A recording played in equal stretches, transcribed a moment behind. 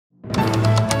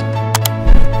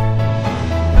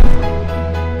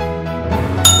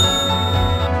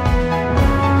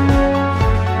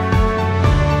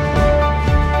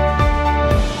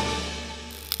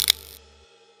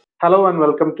Hello and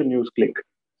welcome to NewsClick.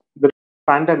 The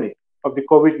pandemic of the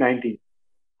COVID-19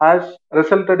 has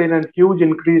resulted in a huge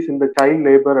increase in the child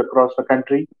labor across the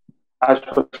country as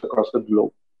well as across the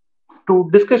globe.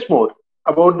 To discuss more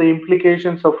about the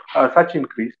implications of such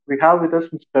increase, we have with us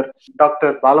Mr.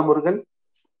 Dr. Bala Murugan,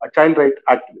 a child rights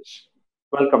activist.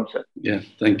 Welcome, sir. Yeah,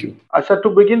 thank you. Sir, to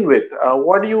begin with,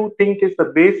 what do you think is the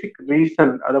basic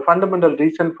reason, the fundamental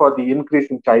reason for the increase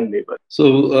in child labor?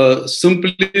 So,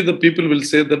 simply the people will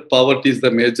say that poverty is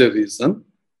the major reason.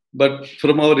 But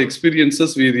from our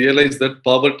experiences, we realize that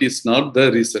poverty is not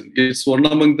the reason. It's one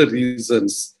among the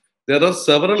reasons. There are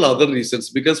several other reasons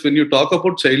because when you talk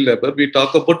about child labor, we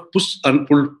talk about push and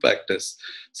pull factors.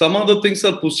 Some of the things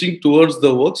are pushing towards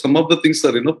the work. Some of the things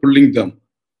are, pulling them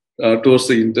towards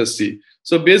the industry.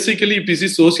 So basically, if you see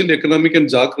social, economic, and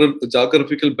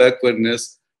geographical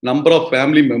backwardness, number of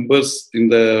family members in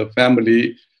the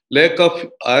family, lack of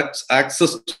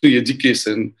access to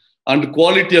education, and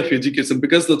quality of education,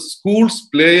 because the schools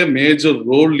play a major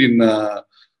role in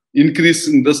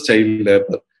increasing the child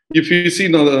labor. If you see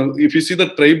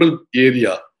the tribal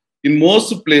area, in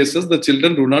most places, the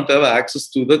children do not have access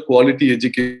to the quality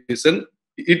education.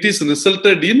 It is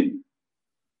resulted in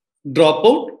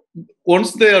dropout.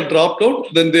 Once they are dropped out,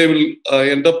 then they will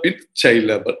end up with child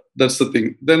labor. That's the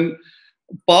thing. Then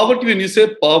poverty, when you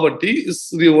say poverty, is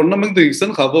one among the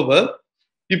reasons. However,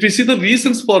 if you see the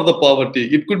reasons for the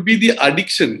poverty, it could be the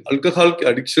addiction, alcoholic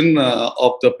addiction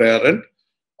of the parent,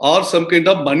 or some kind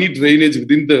of money drainage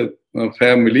within the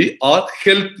family, or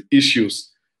health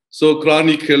issues. So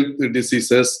chronic health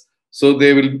diseases. So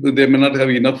they may not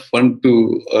have enough fund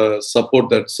to support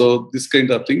that. So this kind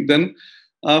of thing. Then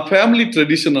family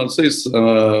tradition also is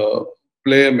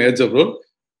play a major role.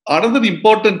 Another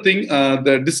important thing,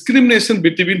 the discrimination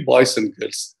between boys and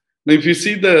girls. Now, if you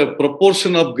see the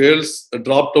proportion of girls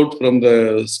dropped out from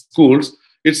the schools,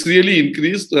 it's really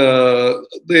increased.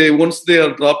 Once they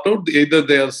are dropped out, either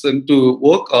they are sent to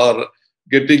work or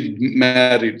getting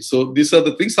married. So these are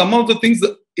the things. Some of the things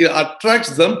that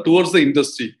attracts them towards the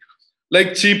industry,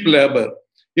 like cheap labor.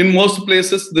 In most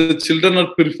places, the children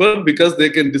are preferred because they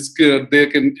can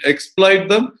exploit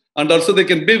them, and also they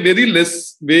can pay very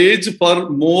less wage for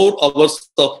more hours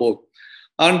of work.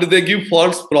 And they give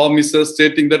false promises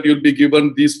stating that you'll be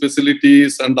given these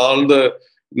facilities and all the,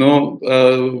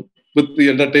 with the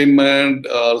entertainment,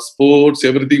 sports,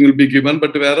 everything will be given.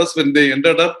 But whereas when they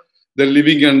ended up, their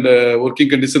living and working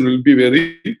condition will be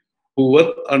very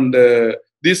poor. And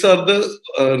these are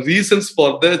the reasons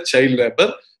for the child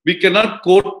labor. We cannot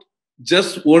quote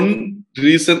just one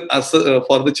reason as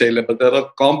for the child labor. There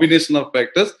are combination of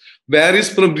factors,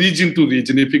 varies from region to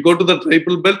region. If you go to the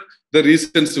tribal belt, the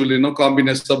reasons will,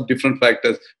 combination of different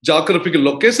factors. Geographical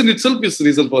location itself is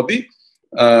reason for the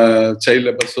child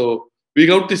labor. So we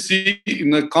have to see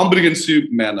in a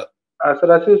comprehensive manner. So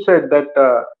as you said that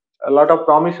a lot of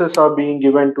promises are being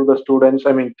given to the students,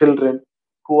 children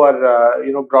who are,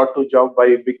 brought to job by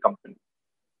a big company.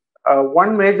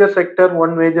 One major sector,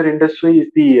 one major industry is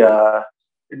the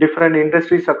different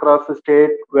industries across the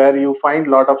state where you find a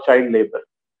lot of child labor.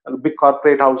 Big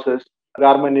corporate houses,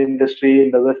 garment industry in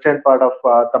the western part of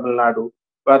Tamil Nadu,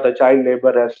 where the child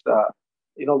labor has,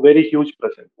 very huge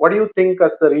presence. What do you think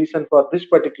as the reason for this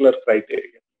particular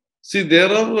criteria? See,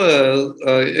 there are,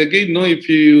 again, if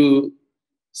you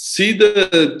see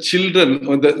the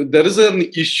children, there is an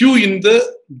issue in the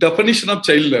definition of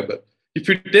child labor. If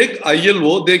you take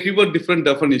ILO, they give a different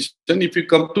definition. If you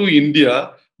come to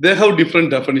India, they have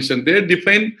different definition. They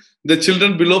define the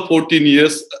children below 14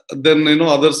 years. Then,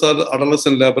 others are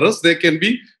adolescent laborers. They can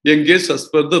be engaged as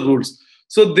per the rules.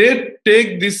 So they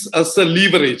take this as a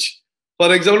leverage.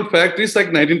 For example, Factories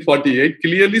Act 1948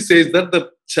 clearly says that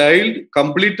the child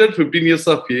completed 15 years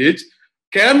of age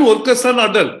can work as an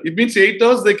adult. It means 8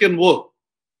 hours they can work.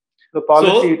 The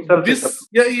policy itself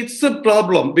it's a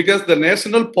problem because the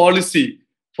national policy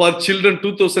for children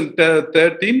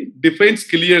 2013 defines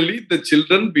clearly the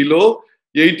children below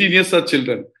 18 years are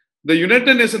children. The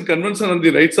United Nations Convention on the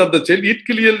Rights of the Child, it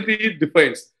clearly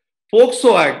defines.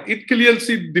 POCSO Act, it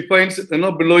clearly defines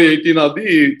below 18 are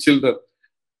the children.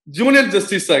 Juvenile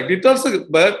Justice Act, it also,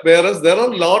 whereas there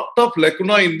are a lot of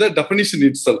lacuna in the definition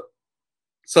itself.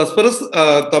 So as far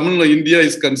as Tamil India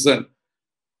is concerned,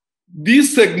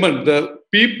 this segment, the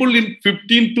people in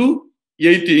 15 to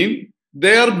 18,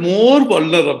 they are more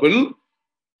vulnerable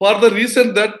for the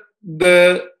reason that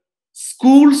the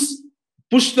schools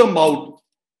push them out.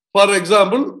 For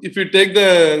example, if you take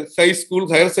the high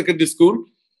school, higher secondary school,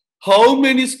 how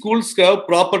many schools have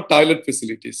proper toilet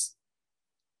facilities?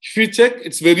 If you check,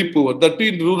 it's very poor. That too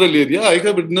in rural area, I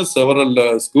have witnessed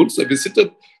several schools. I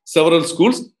visited several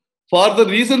schools. For the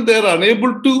reason they are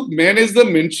unable to manage the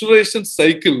menstruation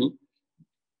cycle,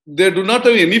 they do not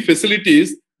have any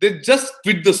facilities, they just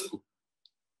quit the school.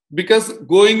 Because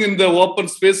going in the open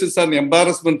space is an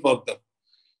embarrassment for them.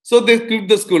 So they quit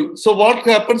the school. So what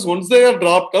happens once they are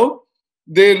dropped out,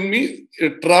 they will be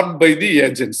trapped by the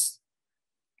agents.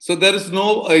 So there is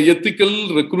no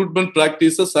ethical recruitment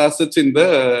practices as such in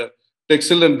the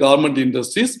textile and garment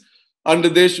industries. And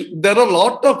there are a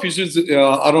lot of issues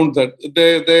around that.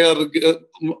 They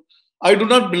are. I do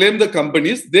not blame the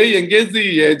companies. They engage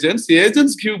the agents. The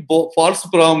agents give false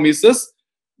promises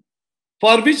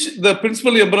for which the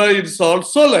principal employer is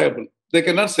also liable. They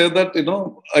cannot say that,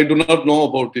 I do not know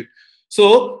about it.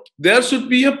 So there should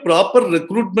be a proper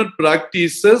recruitment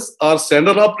practices or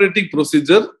standard operating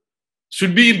procedure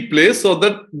should be in place so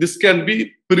that this can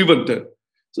be prevented.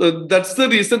 So that's the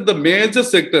reason the major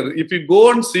sector, if you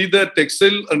go and see the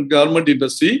textile and garment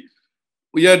industry,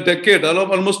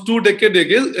 almost 2 decades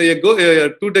ago,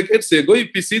 if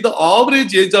you see the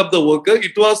average age of the worker,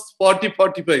 it was 40,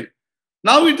 45.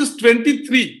 Now it is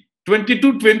 23,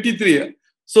 22, 23.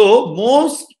 So more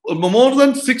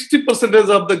than 60%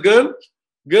 of the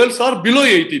girls are below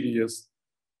 18 years.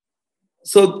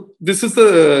 So this is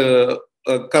the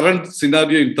current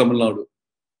scenario in Tamil Nadu.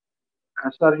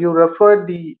 Sir, you referred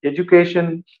the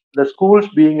education, the schools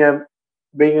being a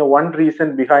one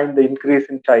reason behind the increase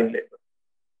in child labor.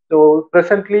 So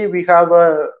presently we have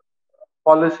a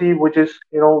policy which is,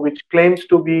 which claims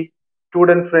to be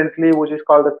student friendly, which is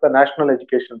called as the National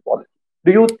Education Policy.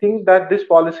 Do you think that this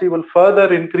policy will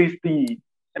further increase the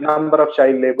number of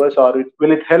child laborers, or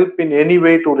will it help in any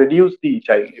way to reduce the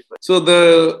child labor? So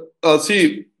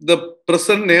the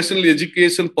present national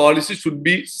education policy should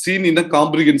be seen in a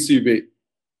comprehensive way.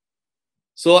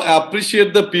 So I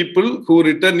appreciate the people who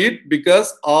written it,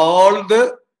 because all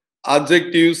the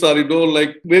adjectives are,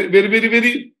 like very, very, very,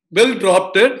 very well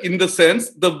drafted, in the sense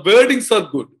the wordings are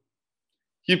good.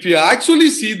 If you actually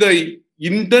see the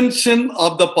intention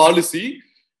of the policy,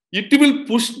 it will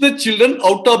push the children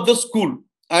out of the school.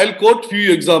 I'll quote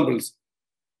few examples.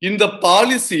 In the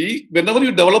policy, whenever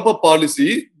you develop a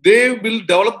policy, they will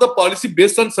develop the policy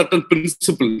based on certain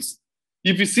principles.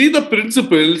 If you see the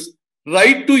principles,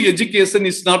 right to education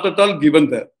is not at all given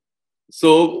there.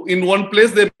 So in one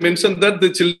place, they mentioned that the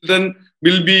children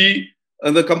will be,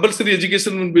 the compulsory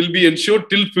education will be ensured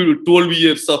till 12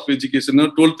 years of education,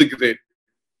 12th grade.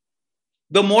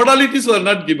 The modalities were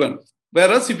not given.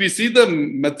 Whereas if you see the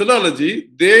methodology,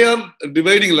 they are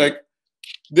dividing, like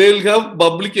they'll have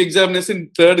public examination in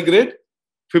 3rd grade,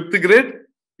 5th grade,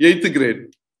 8th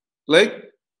grade.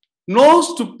 Like no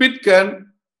stupid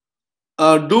can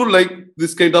do like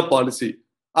this kind of policy.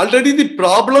 Already the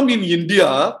problem in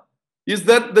India is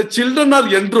that the children are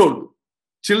enrolled.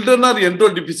 Children are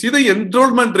enrolled. If you see the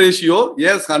enrollment ratio,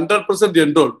 yes, 100%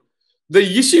 enrolled. The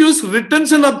issue is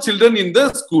retention of children in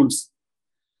the schools.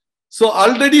 So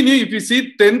already if you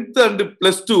see 10th and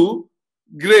plus 2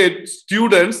 grade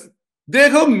students, they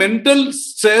have mental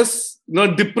stress,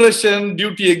 depression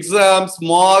due to exams,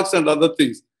 marks and other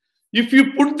things. If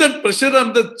you put that pressure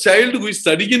on the child who is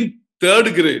studying in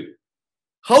 3rd grade,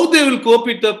 how they will cope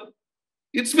it up?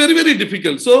 It's very, very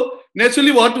difficult. So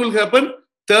naturally what will happen?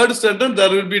 3rd standard, there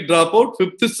will be dropout.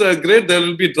 5th grade, there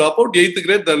will be dropout. 8th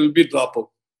grade, there will be dropout.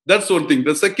 That's one thing.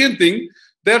 The second thing,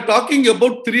 they are talking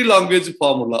about 3-language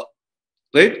formula,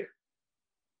 right?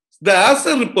 The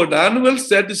ASA report, Annual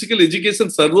Statistical Education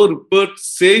Survey report,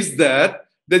 says that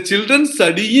the children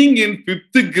studying in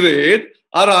 5th grade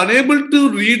are unable to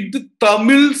read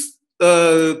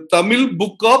the Tamil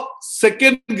book of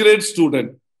 2nd grade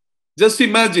student. Just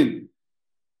imagine,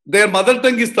 their mother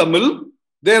tongue is Tamil.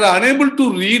 They are unable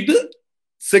to read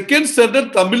 2nd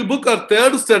standard Tamil book or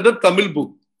 3rd standard Tamil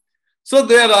book. So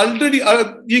they are already,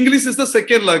 English is the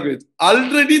 2nd language.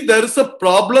 Already there is a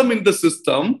problem in the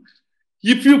system.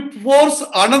 If you force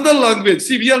another language,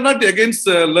 see, we are not against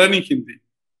learning Hindi.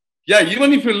 Yeah,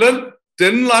 even if you learn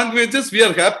 10 languages, we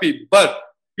are happy. But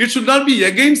it should not be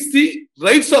against the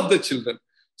rights of the children.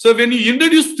 So when you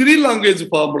introduce 3-language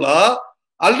formula,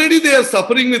 already they are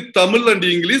suffering with Tamil and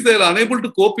English. They are unable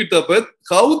to cope it up with.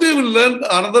 How they will learn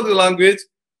another language?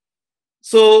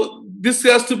 So this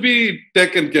has to be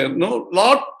taken care.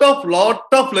 Lot of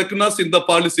lacunas in the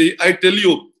policy. I tell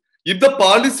you, if the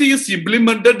policy is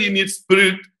implemented in its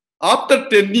spirit, after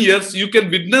 10 years, you can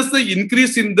witness the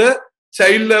increase in the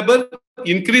child labor,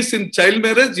 increase in child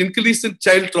marriage, increase in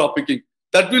child trafficking.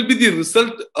 That will be the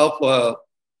result of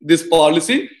this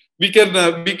policy. We can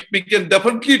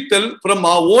definitely tell from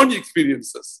our own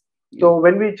experiences. So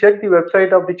when we check the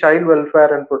website of the Child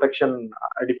Welfare and Protection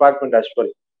Department as well,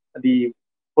 the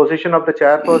position of the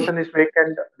chairperson is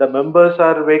vacant, the members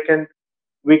are vacant.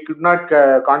 We could not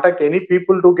contact any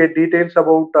people to get details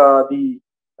about the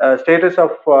status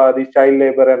of the child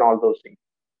labor and all those things.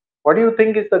 What do you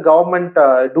think is the government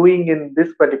doing in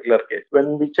this particular case?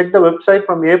 When we check the website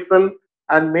from April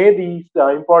and May, these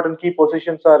important key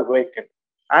positions are vacant,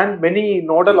 and many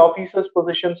nodal officers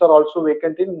positions are also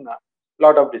vacant in a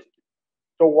lot of districts.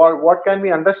 So what can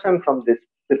we understand from this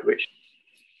situation?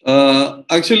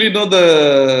 Actually,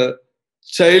 the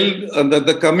Child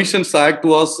the Commissions Act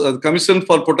was Commission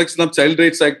for Protection of Child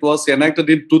Rights Act was enacted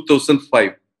in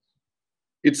 2005.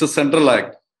 It's a central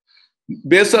act.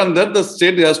 Based on that, the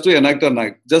state has to enact an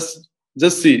act. Just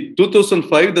see,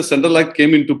 2005, the central act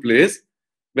came into place,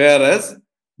 whereas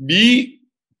we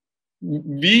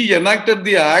enacted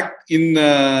the act in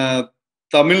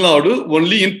Tamil Nadu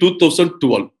only in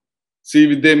 2012.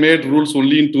 See, they made rules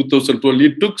only in 2012.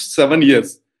 It took 7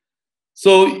 years.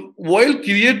 So while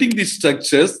creating these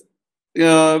structures,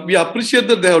 we appreciate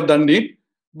that they have done it,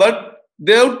 but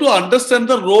they have to understand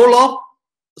the role of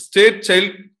State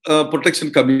Child Protection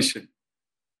Commission.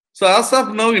 So as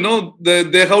of now,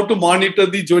 they have to monitor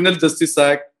the Juvenile Justice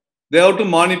Act. They have to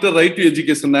monitor Right to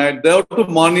Education Act. They have to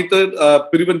monitor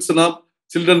Prevention of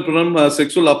Children from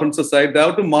Sexual Offences Act. They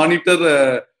have to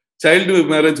monitor Child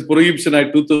Marriage Prohibition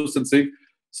Act 2006.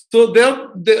 So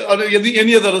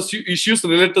any other issues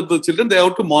related to the children, they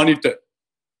have to monitor.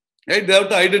 Right? They have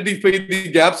to identify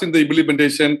the gaps in the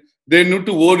implementation. They need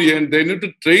to orient. They need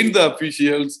to train the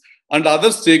officials and other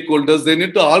stakeholders. They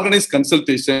need to organize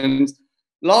consultations.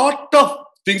 Lot of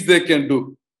things they can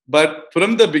do. But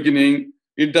from the beginning,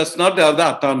 it does not have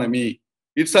the autonomy.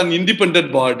 It's an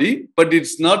independent body, but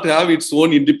it's not have its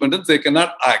own independence. They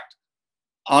cannot act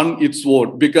on its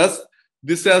own because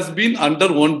this has been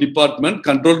under one department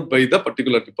controlled by the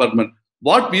particular department.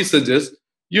 What we suggest,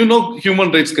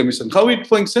 Human Rights Commission, how it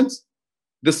functions?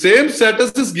 The same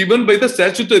status is given by the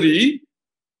statutory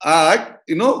act,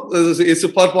 it's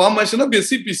for formation of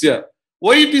SCPCR.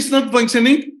 Why it is not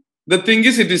functioning? The thing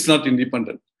is, it is not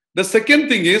independent. The second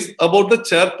thing is about the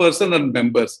chairperson and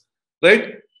members,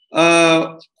 right?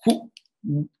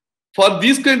 For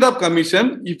this kind of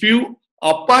commission, if you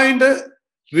appoint a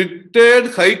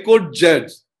retired High Court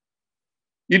judge,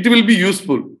 it will be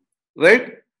useful,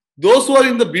 right? Those who are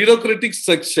in the bureaucratic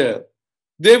structure,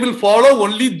 they will follow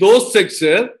only those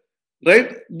sections,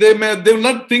 right? They will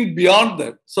not think beyond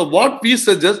that. So what we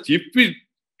suggest, if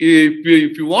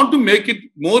you want to make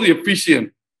it more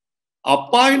efficient,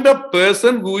 appoint a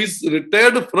person who is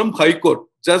retired from High Court,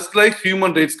 just like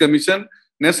Human Rights Commission,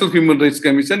 National Human Rights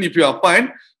Commission. If you appoint,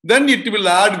 then it will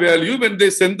add value when they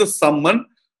send the summon.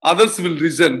 Others will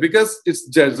resign because it's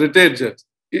judge, retired judge.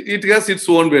 It has its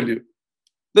own value.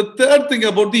 The third thing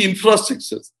about the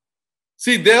infrastructures.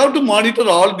 See, they have to monitor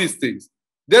all these things.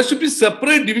 There should be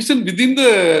separate division within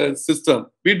the system.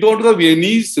 We don't have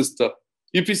any system.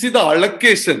 If you see the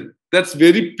allocation, that's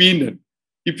very peanut.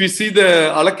 If you see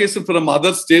the allocation from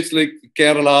other states like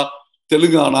Kerala,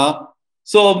 Telangana,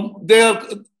 so they are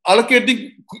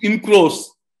allocating in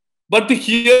crores. But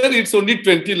here it's only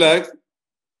 20 lakhs.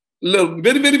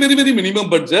 Very, very, very, very minimum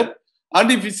budget.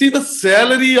 And if you see the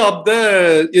salary of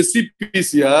the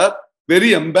SCPCR,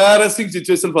 very embarrassing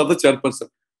situation for the chairperson.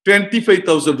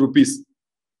 25,000 rupees,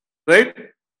 right?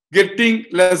 Getting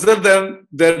lesser than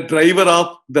the driver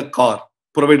of the car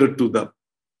provided to them.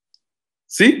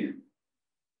 See?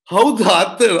 How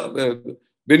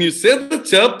when you say the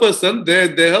chairperson,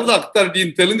 they have the authority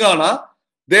in Telangana,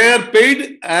 they are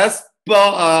paid as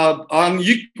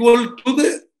unequal to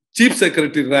the chief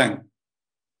secretary rank.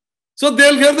 So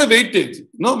they'll have the weightage.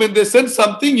 When they send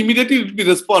something, immediately it will be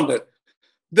responded.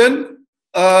 Then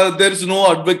there is no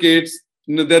advocates,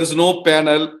 there is no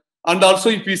panel. And also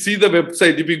if you see the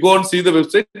website, if you go and see the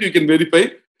website, you can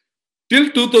verify. Till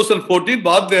 2014,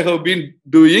 what they have been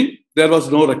doing, there was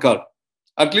no record.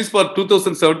 At least for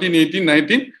 2017, 18,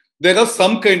 19, there are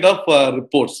some kind of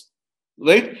reports,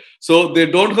 right? So they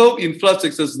don't have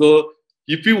infrastructures though.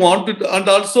 If you want to, and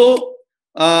also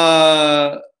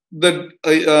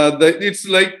it's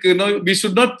like, we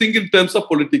should not think in terms of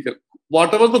political.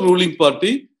 Whatever the ruling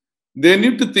party, they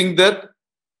need to think that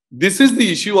this is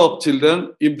the issue of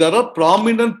children. If there are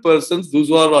prominent persons, those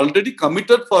who are already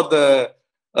committed for the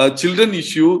children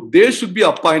issue, they should be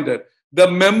appointed.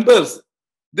 The members,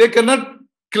 they cannot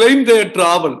claim their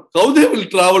travel. How they will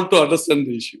travel to understand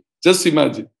the issue? Just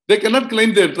imagine. They cannot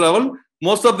claim their travel.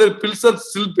 Most of their bills are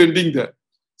still pending there.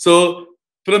 So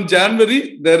from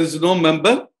January, there is no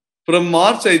member. From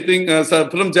March, I think,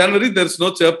 from January, there is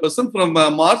no chairperson. From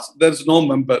March, there is no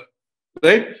member,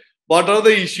 right? What are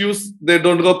the issues? They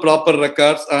don't have proper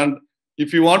records. And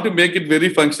if you want to make it very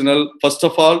functional, first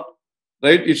of all,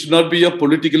 right, it should not be a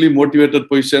politically motivated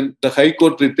position. The High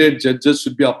Court retired judges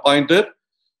should be appointed.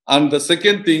 And the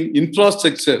second thing,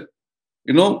 infrastructure,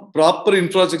 proper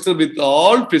infrastructure with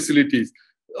all facilities.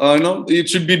 It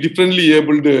should be differently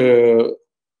abled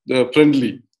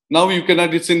friendly. Now you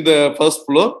cannot, it's in the first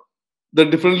floor. The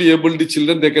differently abled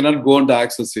children, they cannot go and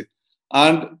access it.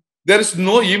 And there is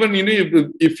no, even,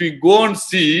 if you go and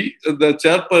see the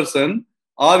chairperson,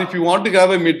 or if you want to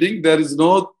have a meeting, there is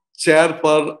no chair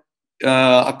for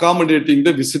accommodating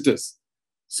the visitors.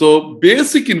 So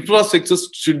basic infrastructure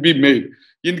should be made.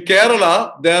 In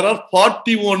Kerala, there are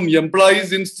 41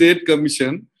 employees in state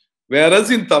commission, whereas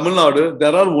in Tamil Nadu,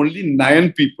 there are only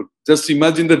 9 people. Just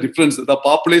imagine the difference. The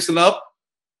population of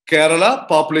Kerala,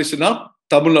 population of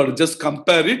Tamil Nadu. Just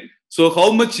compare it. So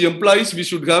how much employees we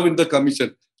should have in the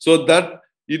commission? So that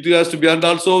it has to be, and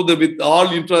also with all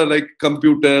like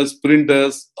computers,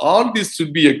 printers, all these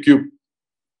should be equipped.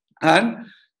 And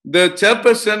the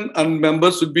chairperson and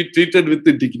members should be treated with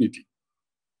the dignity,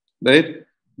 right?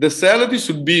 The salary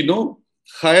should be,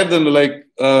 higher than like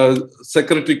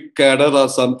secretary cadre or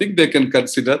something they can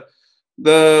consider.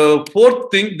 The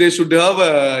fourth thing, they should have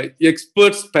an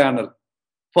experts panel.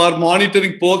 For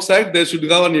monitoring Pork Act, they should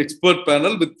have an expert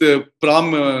panel with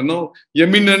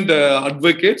eminent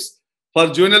advocates. For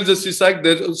Juvenile Justice Act,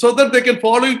 so that they can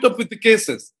follow it up with the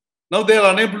cases. Now they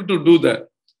are unable to do that.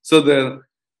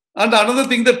 And another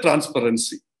thing, the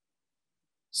transparency.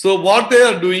 So what they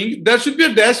are doing, there should be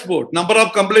a dashboard, number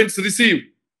of complaints received.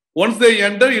 Once they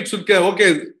enter, it should be,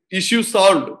 okay, issue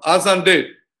solved, as on date.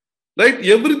 Right?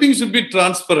 Everything should be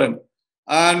transparent.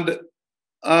 And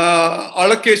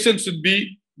allocation should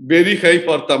be very high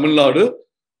for Tamil Nadu.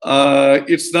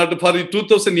 It's not for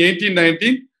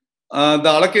 2018-19, the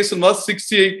allocation was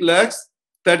 68 lakhs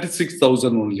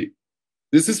 36,000 only.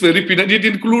 This is very peanut. It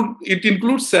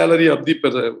includes salary of the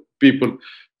people.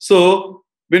 So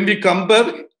when we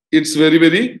compare, it's very,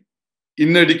 very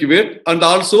inadequate. And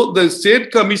also the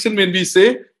state commission, when we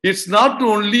say, it's not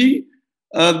only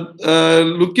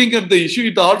looking at the issue,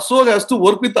 it also has to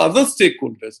work with other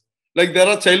stakeholders. Like there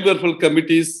are child welfare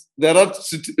committees, there are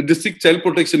district child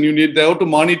protection unit, they have to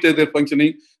monitor their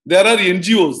functioning. There are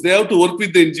NGOs, they have to work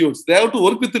with the NGOs, they have to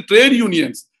work with the trade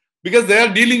unions, because they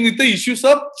are dealing with the issues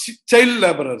of child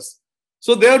laborers.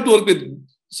 So they have to work with,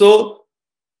 so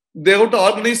they have to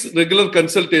organize regular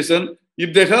consultation.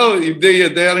 If they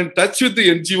are in touch with the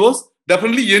NGOs,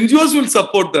 definitely NGOs will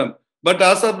support them. But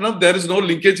as of now, there is no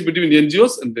linkage between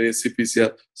NGOs and the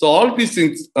SCPCR. So all these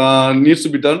things needs to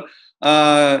be done.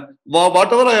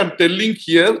 Whatever I am telling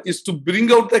here is to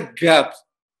bring out the gaps,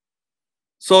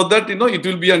 so that it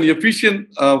will be an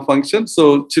efficient function.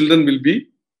 So children will be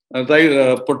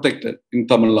protected in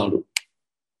Tamil Nadu.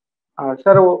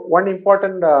 Sir, one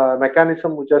important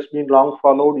mechanism which has been long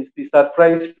followed is the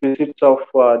surprise visits of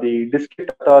the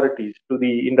district authorities to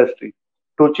the industry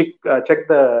to check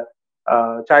the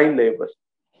child labor.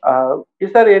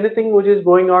 Is there anything which is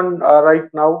going on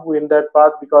right now in that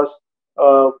path? Because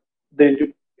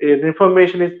the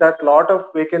information is that a lot of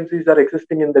vacancies are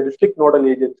existing in the district nodal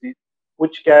agencies,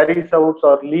 which carries out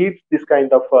or leads this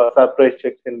kind of surprise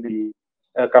checks in the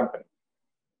company.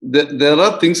 There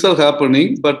are things are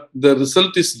happening, but the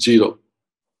result is zero.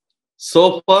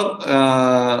 So far,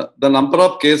 the number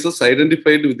of cases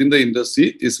identified within the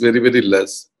industry is very, very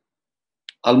less,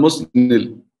 almost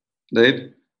nil,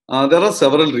 right? There are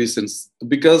several reasons.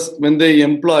 Because when they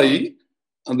employ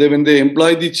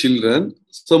the children,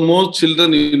 so most children,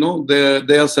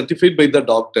 they are certified by the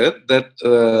doctor that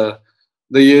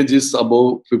the age is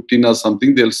above 15 or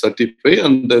something, they'll certify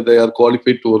and they are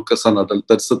qualified to work as an adult.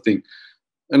 That's the thing.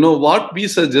 What we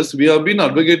suggest, we have been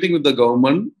advocating with the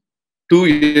government to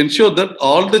ensure that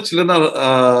all the children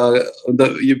are,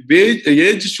 the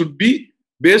age should be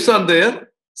based on their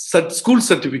school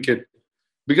certificate.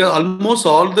 Because almost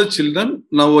all the children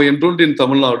now enrolled in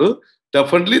Tamil Nadu,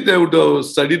 definitely they would have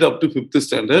studied up to 5th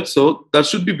standard. So that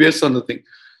should be based on the thing.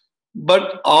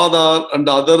 But Aadhaar and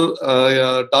other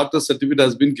doctor certificate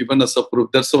has been given as a proof.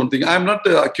 That's one thing. I'm not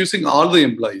accusing all the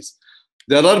employees.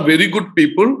 There are very good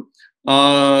people.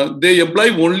 They employ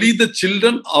only the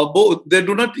children above. They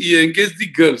do not engage the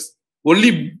girls.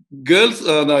 Only girls,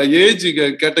 the age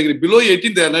category below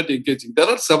 18, they are not engaging. There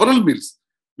are several mills.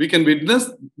 We can witness.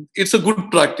 It's a good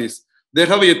practice. They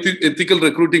have ethical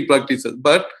recruiting practices.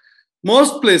 But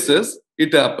most places,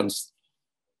 it happens.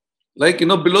 Like,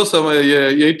 below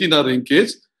 18 are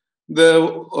engaged,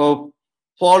 the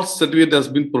false certificate has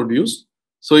been produced.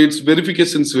 So its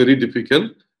verification is very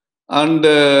difficult. And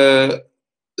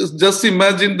just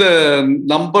imagine the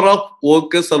number of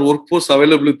workers or workforce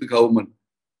available with the government.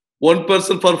 one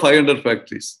person for 500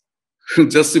 factories.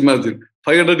 Just imagine,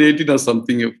 518 or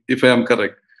something, if I am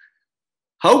correct.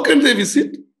 How can they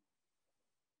visit?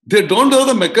 They don't have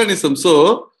the mechanism.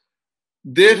 So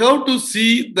they have to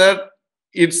see that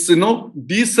it's,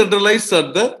 decentralized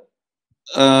at the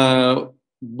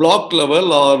block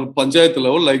level or panchayat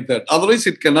level, like that. Otherwise,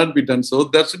 it cannot be done. So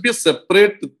there should be a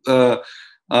separate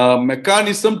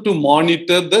mechanism to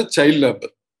monitor the child labor.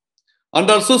 And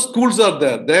also schools are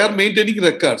there. They are maintaining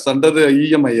records under the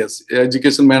EMIS,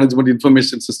 Education Management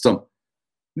Information System.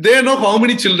 They know how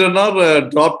many children are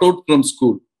dropped out from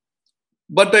school.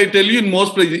 But I tell you, in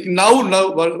most places,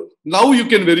 now you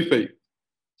can verify.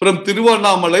 From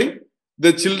Tiruvannamalai,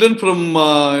 the children from,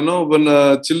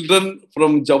 children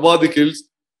from Javadi Hills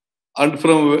and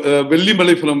from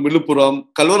Vellimalai from Viluppuram,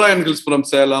 Kalvarayan Hills from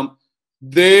Salem,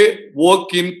 they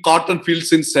work in cotton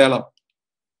fields in Salem.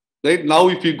 Right now,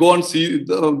 if you go and see,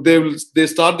 they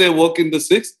start their work in the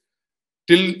 6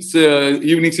 till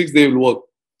evening 6. They will work.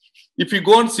 If you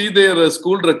go and see their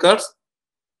school records,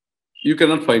 you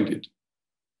cannot find it.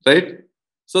 Right?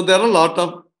 So there are a lot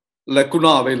of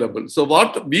lacuna available. So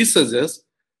what we suggest,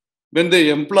 when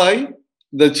they employ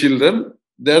the children,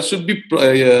 there should be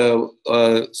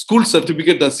school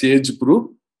certificate as age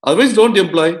proof. Otherwise, don't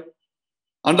employ.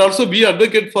 And also, we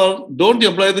advocate for don't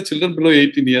employ the children below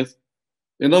 18 years.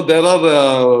 There are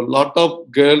a lot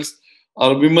of girls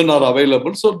or women are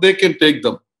available, so they can take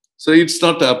them. So it's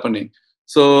not happening.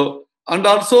 So, and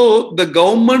also the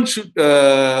government should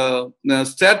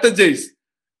strategize.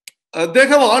 They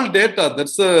have all data.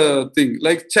 That's the thing.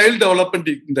 Like Child Development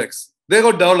Index, they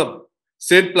have developed.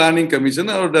 State Planning Commission,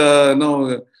 or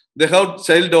they have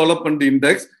Child Development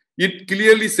Index. It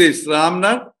clearly says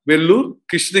Ramnath, Vellur,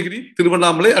 Krishnagiri,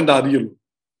 Tiruvannamalai, and Ariyalur.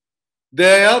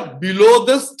 They are below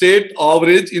the state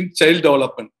average in child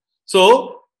development.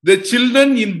 So the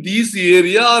children in this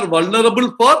area are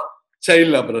vulnerable for child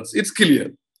laborers. It's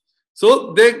clear.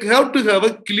 So they have to have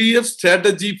a clear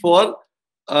strategy for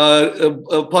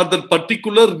the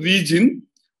particular region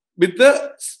with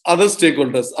the other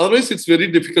stakeholders. Otherwise, it's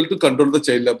very difficult to control the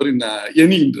child labor in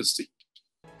any industry.